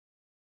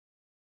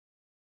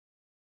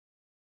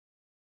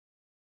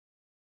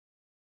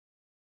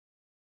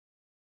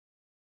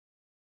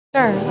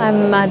Sure.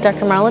 I'm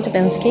Dr. Marla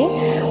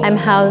Dubinsky. I'm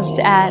housed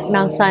at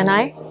Mount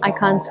Sinai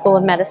Icahn School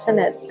of Medicine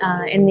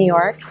in New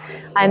York.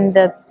 I'm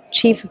the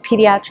Chief of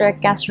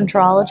Pediatric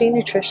Gastroenterology and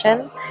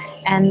Nutrition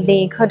and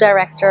the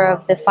co-director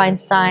of the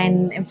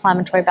Feinstein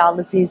Inflammatory Bowel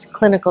Disease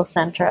Clinical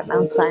Center at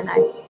Mount Sinai.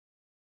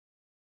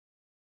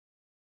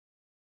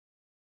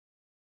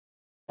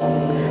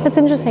 It's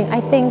interesting. I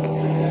think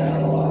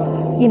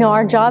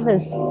our job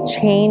has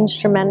changed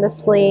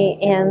tremendously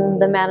in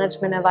the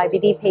management of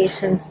IBD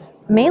patients,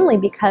 mainly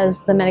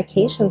because the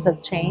medications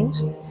have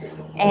changed.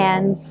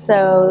 And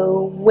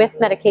so with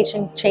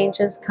medication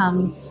changes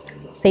comes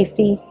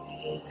safety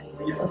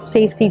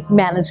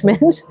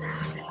management.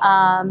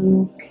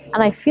 And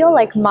I feel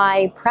like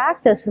my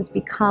practice has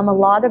become a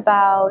lot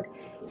about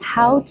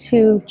how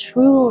to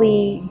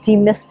truly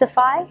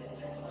demystify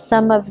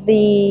some of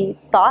the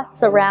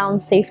thoughts around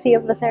safety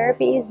of the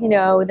therapies.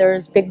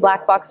 There's big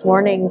black box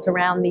warnings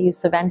around the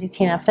use of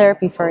anti-TNF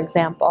therapy, for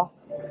example.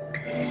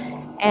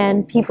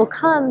 And people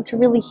come to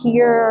really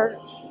hear,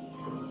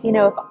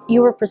 if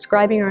you were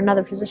prescribing or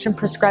another physician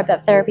prescribed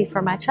that therapy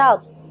for my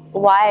child,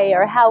 why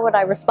or how would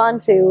I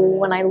respond to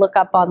when I look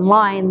up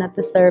online that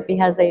this therapy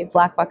has a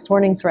black box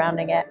warning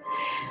surrounding it?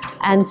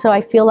 And so I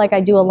feel like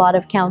I do a lot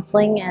of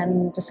counseling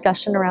and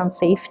discussion around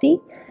safety.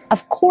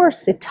 Of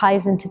course, it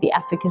ties into the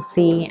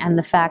efficacy and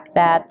the fact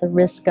that the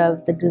risk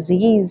of the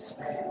disease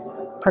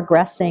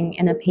progressing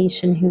in a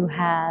patient who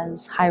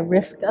has high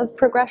risk of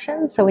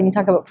progression. So when you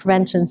talk about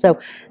prevention, so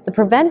the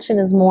prevention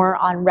is more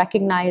on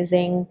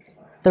recognizing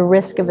the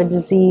risk of a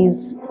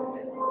disease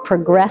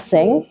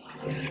progressing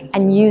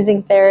and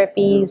using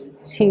therapies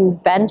to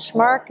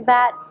benchmark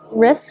that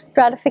risk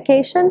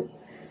stratification.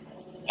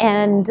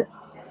 And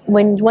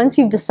once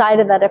you've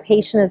decided that a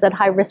patient is at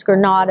high risk or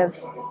not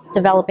of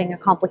developing a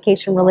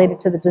complication related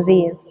to the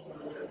disease,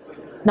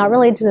 not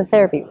related to the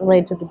therapy,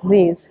 related to the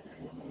disease,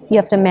 you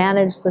have to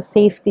manage the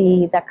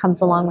safety that comes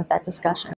along with that discussion.